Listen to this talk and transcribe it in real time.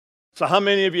So how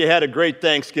many of you had a great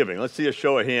Thanksgiving? Let's see a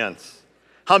show of hands.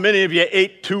 How many of you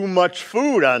ate too much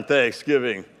food on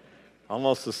Thanksgiving?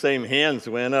 Almost the same hands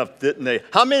went up, didn't they?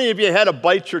 How many of you had to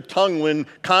bite your tongue when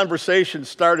conversations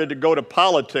started to go to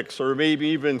politics or maybe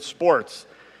even sports?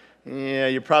 Yeah,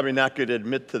 you're probably not going to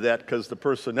admit to that because the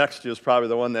person next to you is probably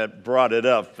the one that brought it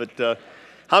up. But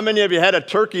how many of you had a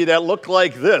turkey that looked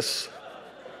like this?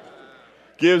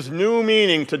 Gives new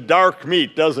meaning to dark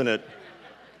meat, doesn't it?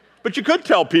 But you could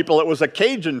tell people it was a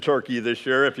Cajun turkey this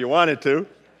year if you wanted to.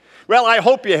 Well, I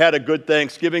hope you had a good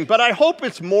Thanksgiving, but I hope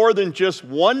it's more than just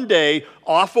one day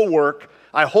off of work.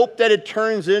 I hope that it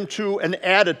turns into an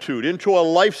attitude, into a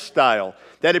lifestyle,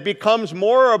 that it becomes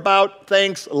more about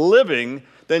thanks living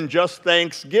than just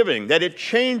Thanksgiving, that it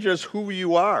changes who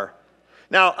you are.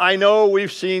 Now, I know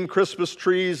we've seen Christmas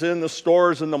trees in the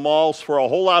stores and the malls for a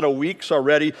whole lot of weeks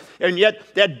already, and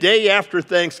yet that day after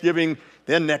Thanksgiving,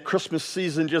 then that Christmas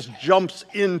season just jumps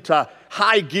into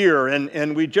high gear,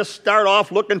 and we just start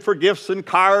off looking for gifts and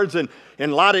cards and a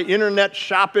lot of internet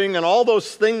shopping and all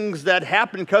those things that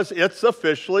happen because it's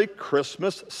officially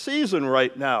Christmas season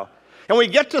right now. And we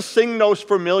get to sing those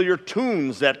familiar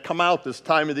tunes that come out this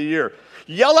time of the year.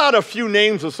 Yell out a few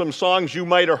names of some songs you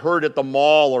might have heard at the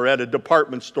mall or at a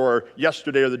department store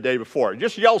yesterday or the day before.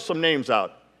 Just yell some names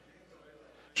out.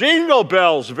 Jingle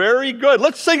bells, very good.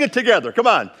 Let's sing it together, come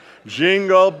on.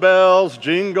 Jingle bells,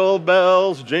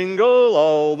 jingle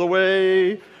all the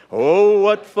way. Oh,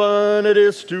 what fun it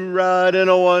is to ride in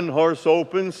a one-horse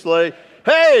open sleigh.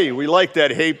 Hey, we like that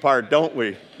hey part, don't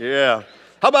we? Yeah.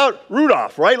 How about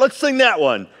Rudolph, right? Let's sing that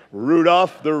one.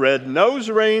 Rudolph the red-nosed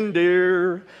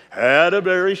reindeer had a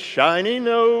very shiny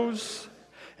nose,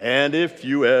 and if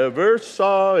you ever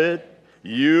saw it,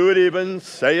 you would even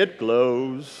say it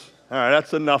glows. All right,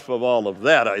 that's enough of all of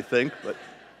that, I think.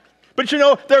 But you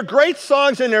know, they're great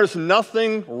songs, and there's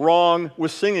nothing wrong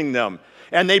with singing them.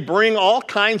 And they bring all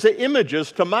kinds of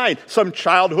images to mind, some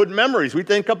childhood memories. We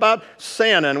think about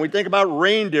Santa, and we think about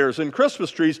reindeers and Christmas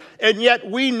trees, and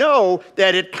yet we know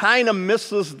that it kind of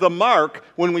misses the mark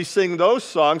when we sing those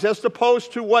songs as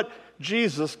opposed to what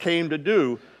Jesus came to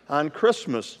do on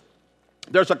Christmas.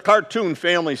 There's a cartoon,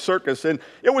 Family Circus, and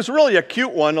it was really a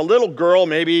cute one. A little girl,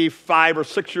 maybe 5 or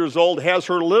 6 years old, has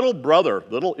her little brother,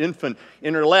 little infant,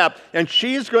 in her lap, and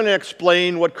she's going to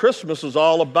explain what Christmas is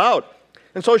all about.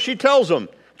 And so she tells him,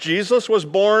 Jesus was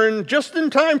born just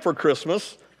in time for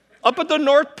Christmas, up at the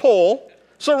North Pole,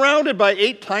 surrounded by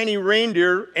 8 tiny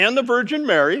reindeer and the Virgin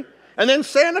Mary, and then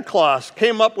Santa Claus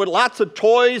came up with lots of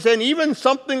toys and even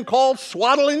something called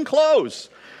swaddling clothes.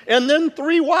 And then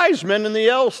 3 wise men and the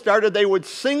elves started, they would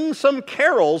sing some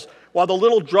carols while the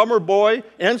little drummer boy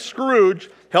and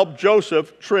Scrooge helped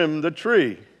Joseph trim the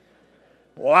tree.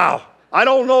 Wow, I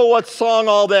don't know what song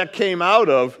all that came out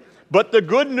of, but the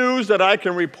good news that I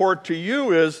can report to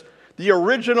you is the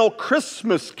original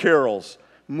Christmas carols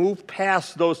moved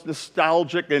past those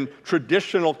nostalgic and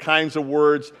traditional kinds of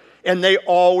words, and they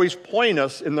always point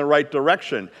us in the right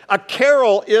direction. A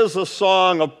carol is a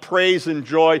song of praise and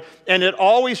joy, and it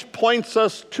always points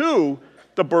us to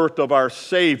the birth of our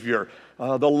Savior,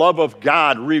 the love of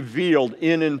God revealed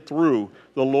in and through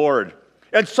the Lord.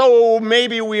 And so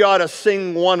maybe we ought to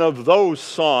sing one of those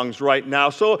songs right now.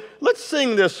 So let's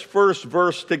sing this first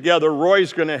verse together.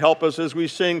 Roy's going to help us as we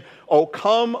sing, O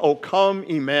come,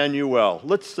 Emmanuel.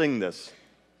 Let's sing this.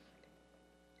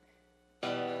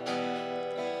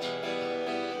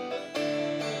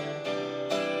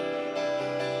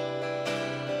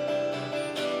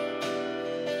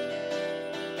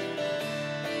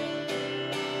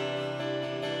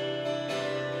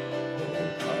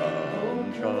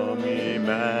 Come,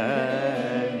 Emmanuel,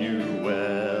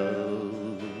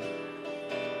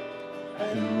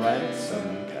 and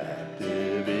ransom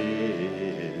captive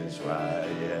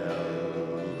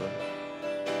Israel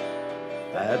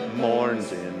that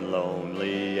mourns in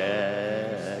lonely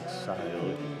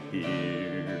exile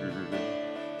here,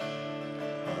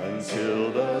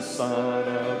 until the Son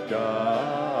of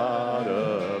God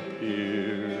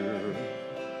appear.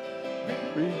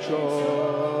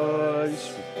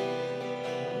 Rejoice.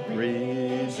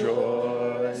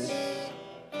 Rejoice,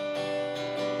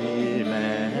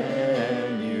 Emmanuel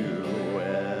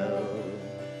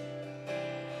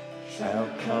shall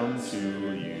come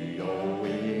to you, O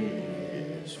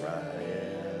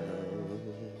Israel.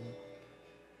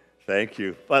 Thank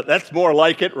you. But that's more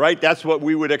like it, right? That's what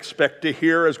we would expect to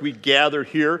hear as we gather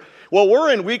here. Well,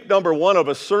 we're in week number 1 of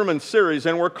a sermon series,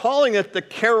 and we're calling it The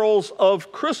Carols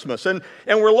of Christmas. And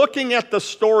we're looking at the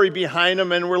story behind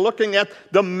them, and we're looking at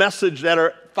the message that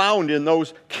are found in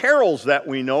those carols that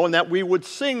we know and that we would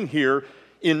sing here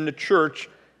in the church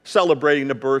celebrating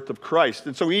the birth of Christ.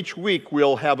 And so each week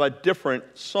we'll have a different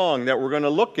song that we're going to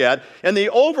look at. And the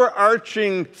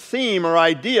overarching theme or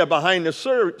idea behind the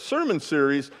sermon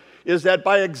series is that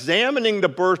by examining the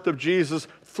birth of Jesus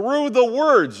through the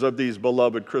words of these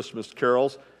beloved Christmas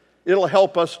carols, it'll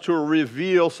help us to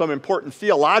reveal some important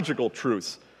theological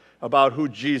truths about who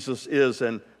Jesus is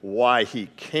and why he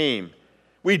came.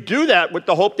 We do that with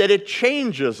the hope that it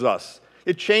changes us.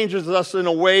 It changes us in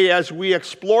a way as we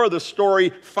explore the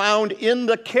story found in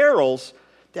the carols,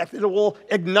 that it will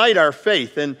ignite our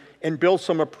faith and build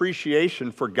some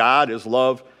appreciation for God, his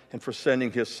love, and for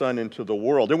sending his son into the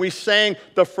world. And we sang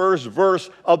the first verse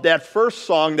of that first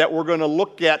song that we're going to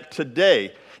look at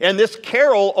today. And this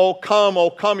carol, O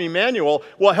Come, Emmanuel,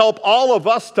 will help all of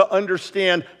us to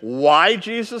understand why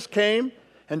Jesus came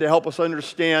and to help us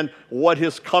understand what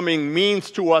his coming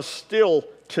means to us still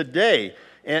today.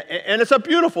 And it's a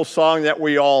beautiful song that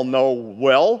we all know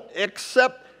well,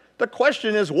 except the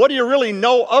question is, what do you really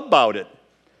know about it?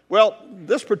 Well,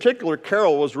 this particular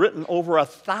carol was written over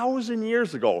 1,000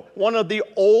 years ago, one of the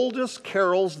oldest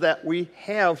carols that we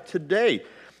have today,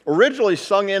 originally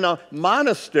sung in a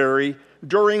monastery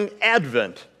during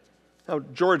Advent. Now,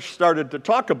 George started to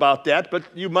talk about that, but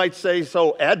you might say,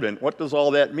 so Advent, what does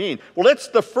all that mean? Well, it's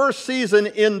the first season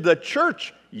in the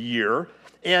church year,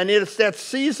 and it's that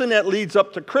season that leads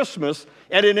up to Christmas,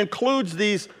 and it includes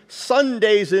these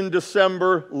Sundays in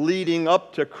December leading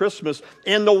up to Christmas.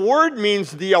 And the word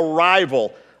means the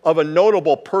arrival of a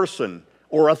notable person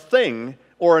or a thing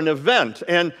or an event.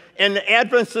 And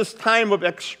Advent's this time of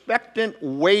expectant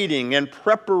waiting and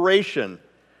preparation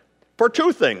for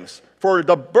two things: for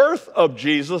the birth of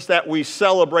Jesus that we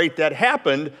celebrate that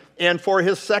happened, and for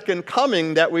his second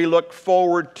coming that we look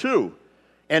forward to.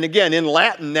 And again, in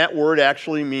Latin, that word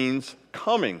actually means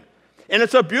coming. And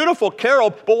it's a beautiful carol,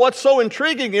 but what's so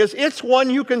intriguing is it's one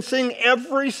you can sing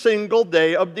every single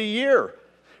day of the year,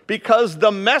 because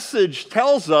the message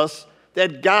tells us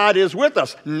that God is with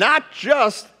us, not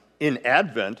just in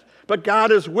Advent, but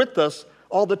God is with us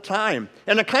all the time.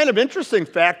 And a kind of interesting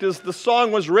fact is the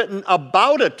song was written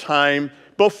about a time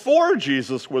before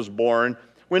Jesus was born,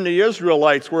 when the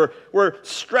Israelites were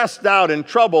stressed out and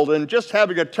troubled and just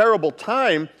having a terrible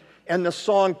time, and the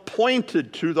song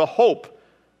pointed to the hope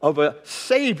of a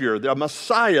Savior, the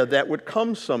Messiah that would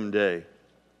come someday.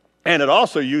 And it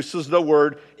also uses the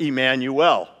word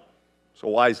Emmanuel. So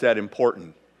why is that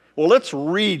important? Well, let's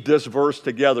read this verse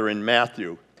together in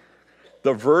Matthew.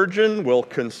 The virgin will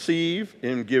conceive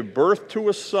and give birth to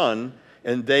a son,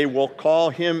 and they will call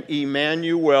him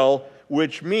Emmanuel,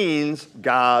 which means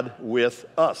God with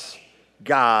us.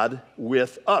 God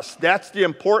with us. That's the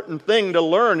important thing to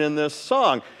learn in this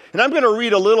song. And I'm going to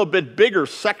read a little bit bigger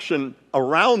section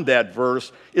around that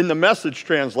verse in the Message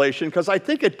translation, because I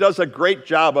think it does a great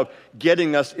job of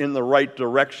getting us in the right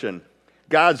direction.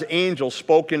 God's angel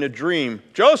spoke in a dream,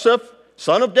 "Joseph,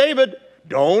 son of David,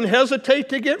 don't hesitate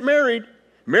to get married.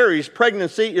 Mary's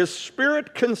pregnancy is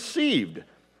spirit conceived.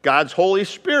 God's Holy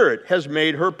Spirit has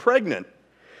made her pregnant.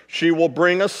 She will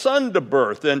bring a son to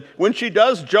birth, and when she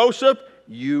does, Joseph,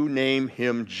 you name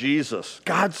him Jesus.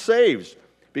 God saves,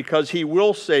 because he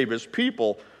will save his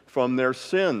people from their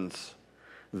sins.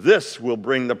 This will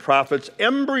bring the prophet's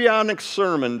embryonic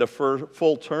sermon to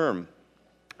full term.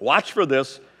 Watch for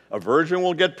this. A virgin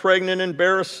will get pregnant and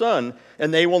bear a son,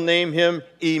 and they will name him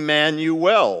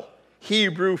Emmanuel.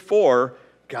 Hebrew for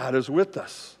God is with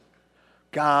us.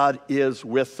 God is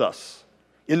with us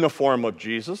in the form of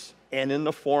Jesus and in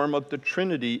the form of the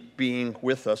Trinity being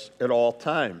with us at all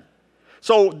time.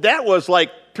 So that was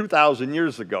like 2,000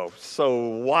 years ago. So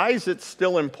why is it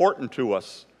still important to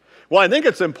us? Well, I think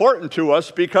it's important to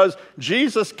us because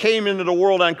Jesus came into the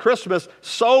world on Christmas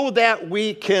so that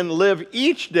we can live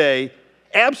each day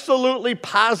absolutely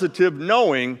positive,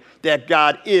 knowing that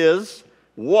God is,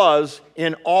 was,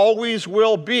 and always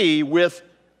will be with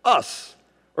us.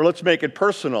 Or let's make it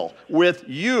personal, with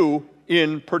you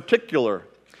in particular.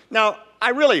 Now,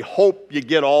 I really hope you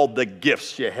get all the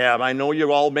gifts you have. I know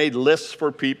you all made lists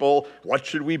for people. What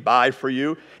should we buy for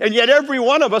you? And yet every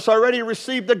one of us already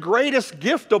received the greatest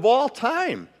gift of all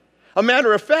time. A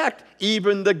matter of fact,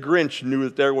 even the Grinch knew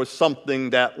that there was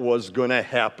something that was going to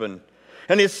happen.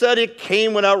 And he said it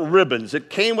came without ribbons. It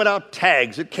came without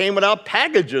tags. It came without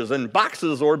packages and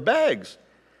boxes or bags.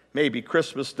 Maybe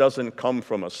Christmas doesn't come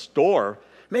from a store.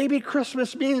 Maybe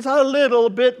Christmas means a little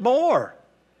bit more.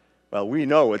 Well, we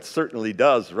know it certainly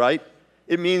does, right?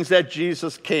 It means that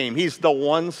Jesus came. He's the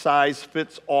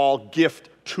one-size-fits-all gift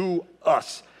to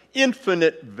us.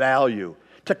 Infinite value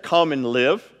to come and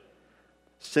live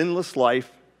sinless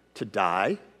life, to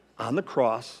die on the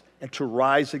cross, and to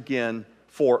rise again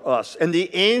for us. And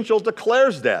the angel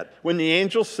declares that when the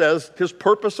angel says his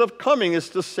purpose of coming is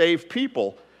to save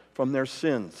people from their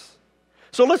sins.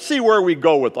 So let's see where we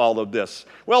go with all of this.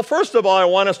 Well, first of all, I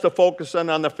want us to focus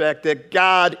on the fact that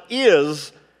God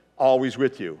is always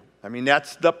with you. I mean,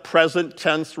 that's the present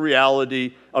tense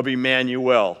reality of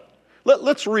Emmanuel.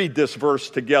 Let's read this verse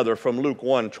together from Luke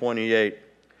 1:28.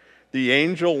 The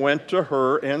angel went to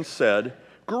her and said,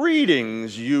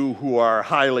 "Greetings, you who are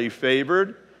highly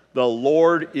favored. The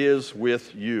Lord is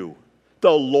with you."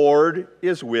 The Lord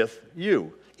is with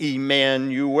you.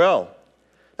 Emmanuel.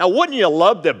 Now, wouldn't you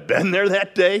love to have been there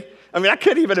that day? I mean, I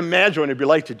can't even imagine what it'd be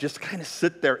like to just kind of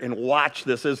sit there and watch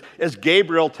this as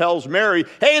Gabriel tells Mary,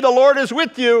 "Hey, the Lord is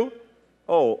with you."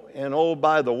 Oh, and oh,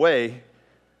 by the way,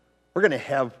 we're going to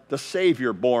have the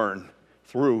Savior born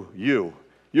through you.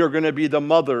 You're going to be the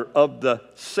mother of the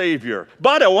Savior.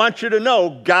 But I want you to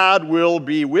know God will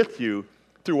be with you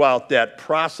throughout that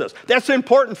process. That's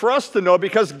important for us to know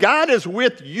because God is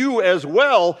with you as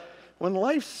well when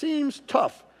life seems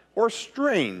tough or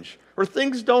strange, or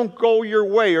things don't go your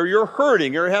way, or you're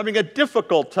hurting, or having a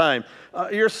difficult time,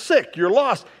 you're sick, you're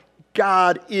lost.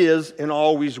 God is and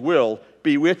always will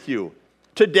be with you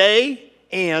today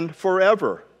and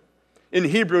forever. In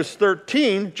Hebrews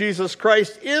 13, Jesus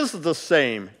Christ is the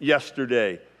same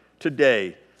yesterday,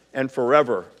 today, and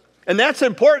forever. And that's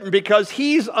important because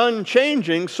he's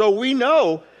unchanging, so we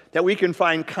know that we can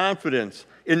find confidence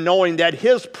in knowing that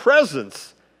his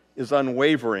presence is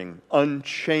unwavering,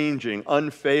 unchanging,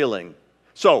 unfailing.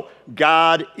 So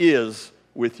God is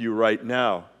with you right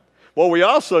now. Well, we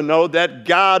also know that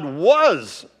God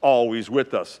was always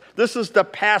with us. This is the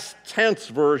past tense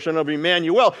version of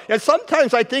Emmanuel. And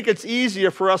sometimes I think it's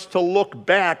easier for us to look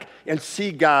back and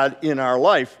see God in our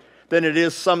life than it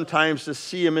is sometimes to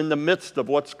see him in the midst of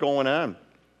what's going on.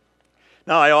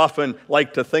 Now, I often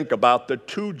like to think about the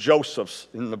two Josephs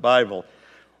in the Bible.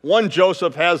 One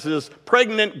Joseph has his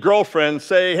pregnant girlfriend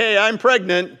say, "Hey, I'm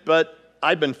pregnant, but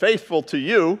I've been faithful to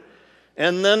you."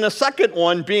 And then the second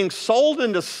one being sold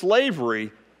into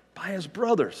slavery by his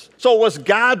brothers. So was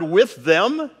God with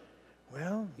them?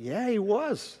 Well, yeah, he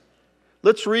was.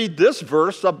 Let's read this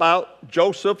verse about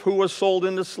Joseph who was sold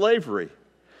into slavery.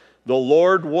 The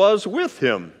Lord was with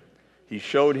him. He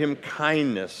showed him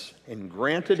kindness and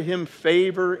granted him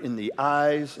favor in the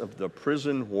eyes of the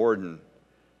prison warden.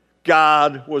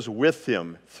 God was with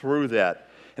him through that.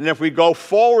 And if we go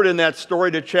forward in that story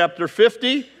to chapter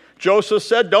 50, Joseph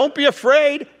said, "Don't be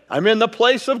afraid. I'm in the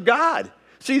place of God."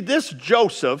 See, this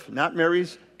Joseph, not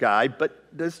Mary's guy, but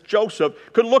this Joseph,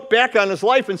 could look back on his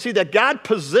life and see that God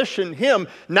positioned him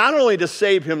not only to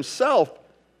save himself,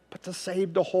 but to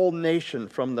save the whole nation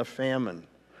from the famine.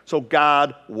 So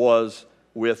God was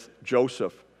with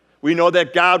Joseph. We know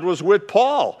that God was with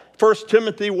Paul. 1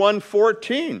 Timothy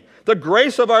 1:14. The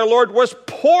grace of our Lord was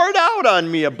poured out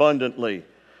on me abundantly,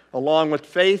 along with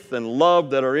faith and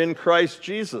love that are in Christ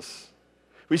Jesus.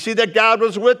 We see that God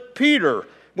was with Peter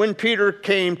when Peter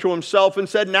came to himself and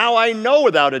said, "Now I know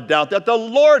without a doubt that the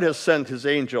Lord has sent his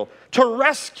angel to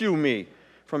rescue me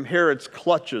from Herod's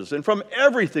clutches and from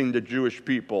everything the Jewish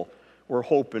people were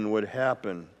hoping would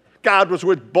happen." God was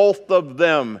with both of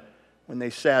them when they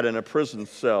sat in a prison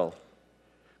cell.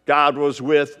 God was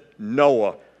with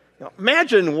Noah. Now,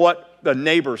 imagine what the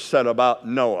neighbors said about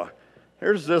Noah.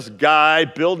 Here's this guy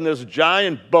building this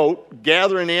giant boat,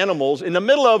 gathering animals in the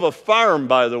middle of a farm,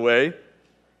 by the way.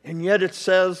 And yet it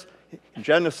says, in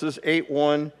Genesis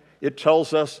 8:1, it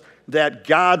tells us that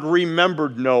God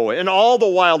remembered Noah and all the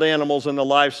wild animals and the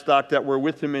livestock that were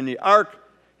with him in the ark.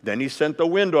 Then he sent the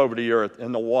wind over the earth,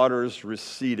 and the waters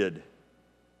receded.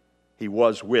 He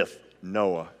was with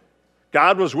Noah.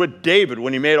 God was with David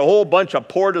when he made a whole bunch of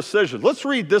poor decisions. Let's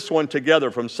read this one together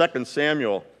from 2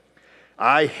 Samuel.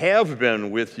 I have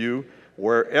been with you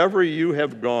wherever you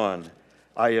have gone.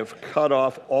 I have cut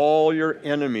off all your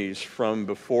enemies from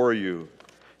before you.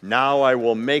 Now I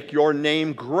will make your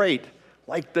name great,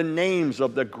 like the names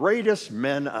of the greatest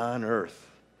men on earth.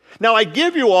 Now I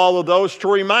give you all of those to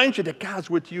remind you that God's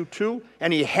with you too,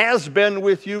 and he has been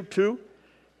with you too.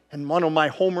 And one of my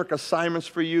homework assignments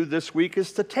for you this week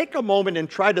is to take a moment and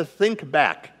try to think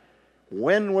back.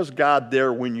 When was God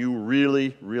there when you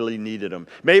really, really needed him?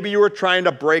 Maybe you were trying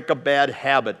to break a bad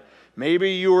habit.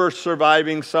 Maybe you were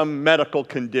surviving some medical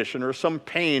condition or some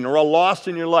pain or a loss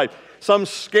in your life, some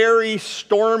scary,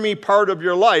 stormy part of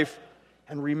your life.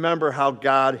 And remember how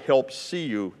God helped see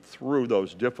you through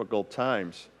those difficult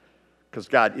times. Because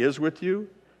God is with you,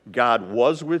 God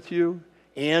was with you,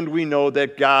 and we know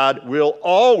that God will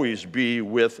always be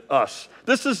with us.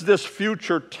 This is this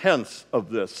future tense of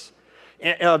this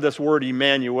word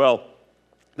Emmanuel.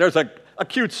 There's a A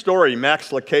cute story. Max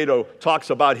Lucado talks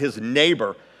about his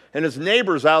neighbor, and his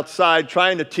neighbor's outside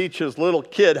trying to teach his little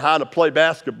kid how to play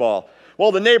basketball.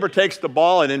 Well, the neighbor takes the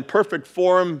ball and in perfect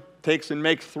form takes and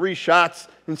makes 3 shots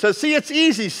and says, "See, it's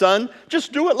easy, son.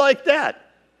 Just do it like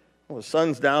that." Well, the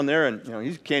son's down there and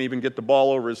he can't even get the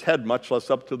ball over his head, much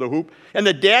less up to the hoop. And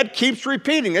the dad keeps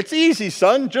repeating, "It's easy,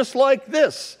 son, just like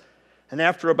this." And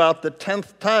after about the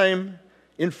 10th time,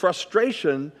 in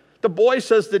frustration, the boy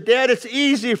says to Dad, "It's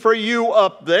easy for you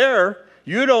up there.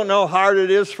 You don't know how hard it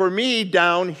is for me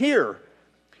down here."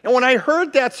 And when I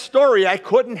heard that story, I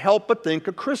couldn't help but think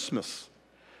of Christmas.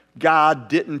 God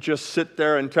didn't just sit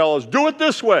there and tell us, "Do it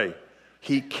this way."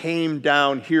 He came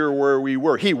down here where we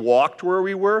were. He walked where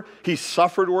we were. He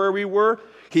suffered where we were.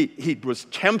 He was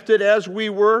tempted as we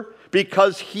were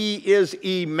because he is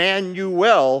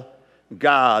Emmanuel,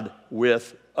 God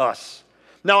with us.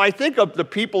 Now, I think of the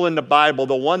people in the Bible,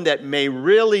 the one that may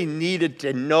really needed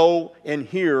to know and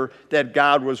hear that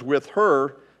God was with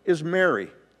her is Mary.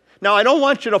 Now, I don't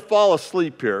want you to fall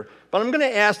asleep here, but I'm going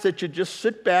to ask that you just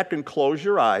sit back and close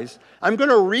your eyes. I'm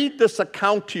going to read this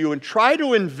account to you and try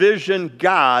to envision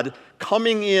God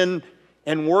coming in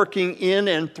and working in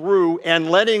and through and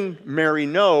letting Mary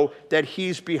know that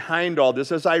he's behind all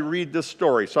this as I read this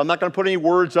story. So I'm not going to put any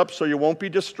words up so you won't be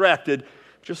distracted.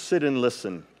 Just sit and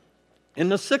listen. In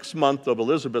the 6th month of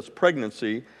Elizabeth's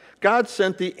pregnancy, God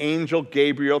sent the angel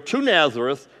Gabriel to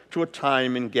Nazareth to a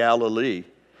time in Galilee,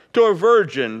 to a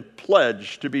virgin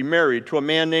pledged to be married to a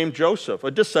man named Joseph,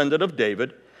 a descendant of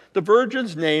David. The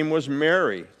virgin's name was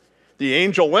Mary. The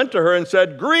angel went to her and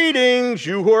said, "Greetings,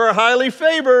 you who are highly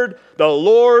favored. The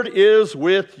Lord is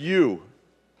with you."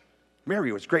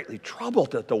 Mary was greatly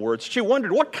troubled at the words. She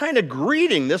wondered what kind of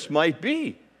greeting this might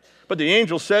be. But the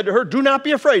angel said to her, "Do not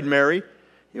be afraid, Mary.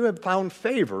 You have found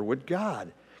favor with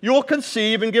God. You will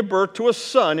conceive and give birth to a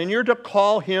son, and you're to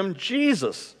call him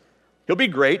Jesus. He'll be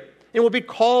great and will be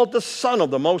called the Son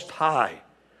of the Most High.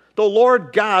 The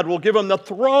Lord God will give him the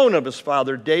throne of his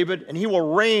father David, and he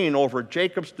will reign over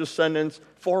Jacob's descendants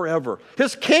forever.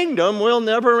 His kingdom will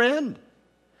never end."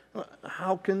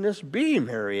 "How can this be?"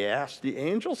 Mary asked the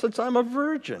angel, "since I'm a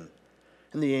virgin?"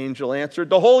 And the angel answered,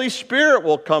 "The Holy Spirit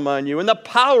will come on you, and the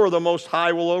power of the Most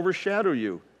High will overshadow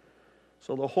you.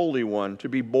 So the Holy One to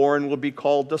be born will be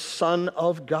called the Son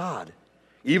of God.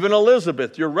 Even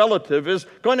Elizabeth, your relative, is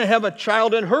going to have a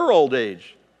child in her old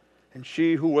age. And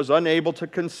she who was unable to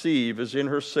conceive is in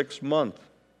her 6th month.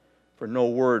 For no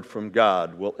word from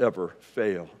God will ever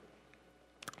fail."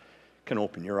 You can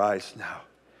open your eyes now.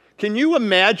 Can you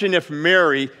imagine if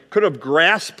Mary could have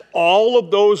grasped all of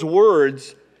those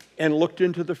words and looked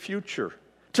into the future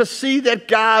to see that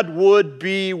God would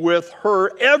be with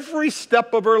her every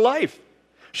step of her life?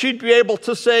 She'd be able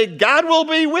to say, "God will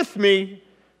be with me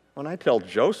when I tell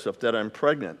Joseph that I'm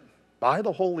pregnant by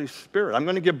the Holy Spirit. I'm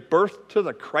going to give birth to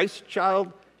the Christ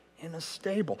child in a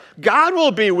stable. God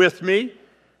will be with me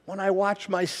when I watch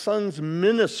my son's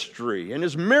ministry and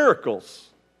his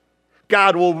miracles.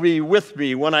 God will be with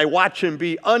me when I watch him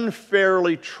be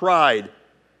unfairly tried,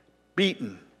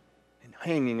 beaten, and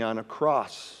hanging on a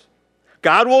cross.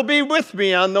 God will be with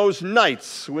me on those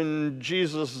nights when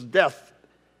Jesus' death,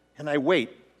 and I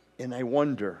wait and I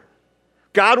wonder.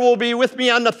 God will be with me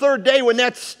on the 3rd day when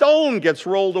that stone gets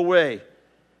rolled away.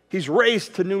 He's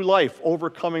raised to new life,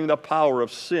 overcoming the power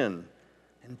of sin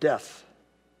and death."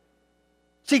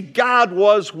 See, God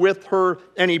was with her,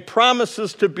 and he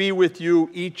promises to be with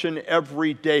you each and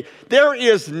every day. There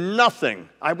is nothing,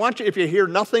 I want you, if you hear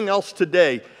nothing else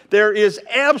today, there is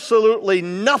absolutely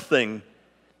nothing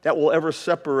that will ever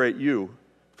separate you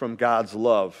from God's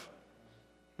love.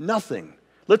 Nothing.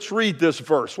 Let's read this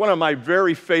verse, one of my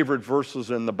very favorite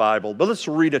verses in the Bible, but let's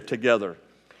read it together.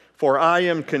 "For I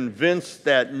am convinced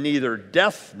that neither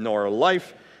death nor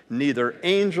life, neither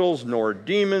angels nor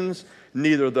demons,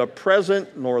 neither the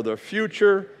present nor the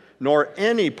future, nor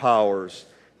any powers,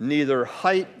 neither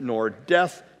height nor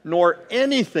depth, nor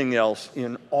anything else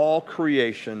in all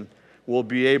creation will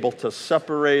be able to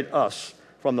separate us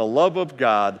from the love of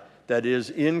God that is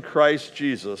in Christ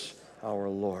Jesus our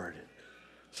Lord."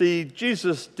 See,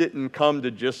 Jesus didn't come to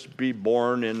just be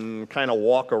born and kind of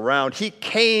walk around. He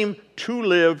came to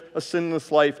live a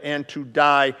sinless life and to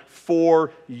die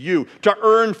for you, to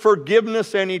earn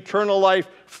forgiveness and eternal life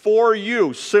for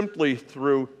you simply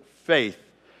through faith.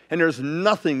 And there's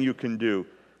nothing you can do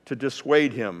to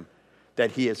dissuade him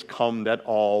that he has come that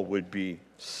all would be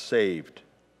saved.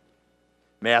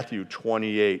 Matthew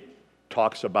 28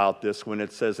 talks about this when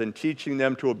it says, "In teaching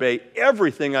them to obey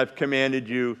everything I've commanded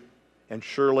you, and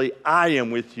surely I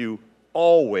am with you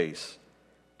always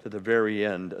to the very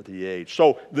end of the age.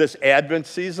 So this Advent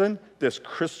season, this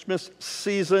Christmas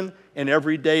season, and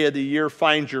every day of the year,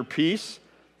 find your peace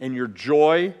and your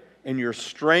joy and your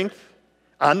strength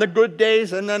on the good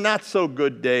days and the not so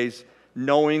good days,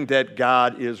 knowing that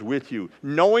God is with you,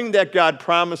 knowing that God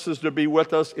promises to be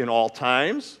with us in all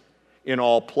times, in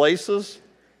all places,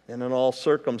 and in all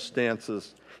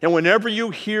circumstances. And whenever you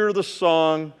hear the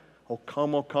song, O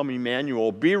come,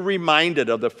 Emmanuel, be reminded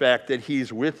of the fact that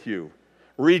he's with you.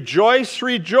 Rejoice,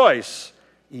 rejoice,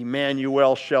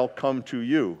 Emmanuel shall come to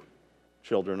you,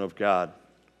 children of God.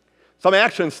 Some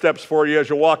action steps for you as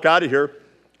you walk out of here.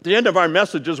 At the end of our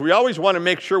messages, we always want to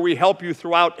make sure we help you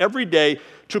throughout every day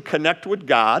to connect with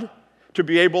God, to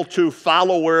be able to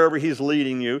follow wherever he's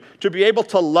leading you, to be able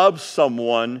to love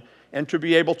someone, and to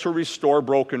be able to restore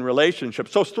broken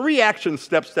relationships. So 3 action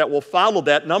steps that will follow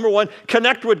that. Number 1,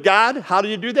 connect with God. How do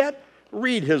you do that?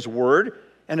 Read his word.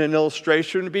 And an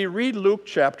illustration would be read Luke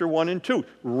chapter 1 and 2.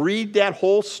 Read that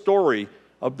whole story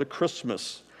of the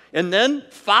Christmas. And then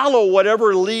follow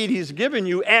whatever lead he's given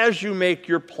you as you make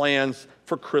your plans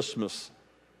for Christmas.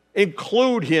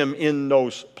 Include him in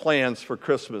those plans for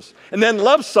Christmas. And then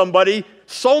love somebody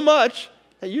so much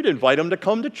that you'd invite them to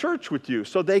come to church with you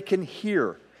so they can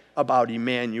hear about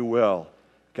Emmanuel,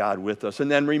 God with us. And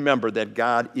then remember that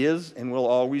God is and will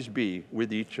always be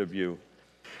with each of you.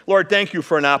 Lord, thank you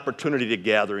for an opportunity to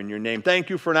gather in your name. Thank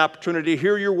you for an opportunity to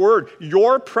hear your word,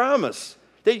 your promise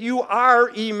that you are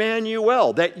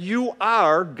Emmanuel, that you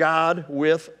are God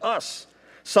with us.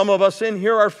 Some of us in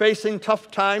here are facing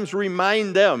tough times.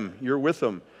 Remind them you're with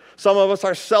them. Some of us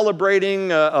are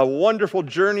celebrating a wonderful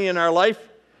journey in our life.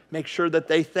 Make sure that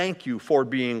they thank you for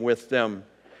being with them.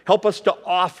 Help us to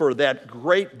offer that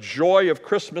great joy of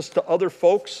Christmas to other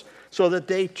folks so that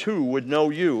they too would know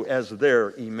you as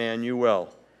their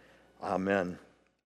Emmanuel. Amen.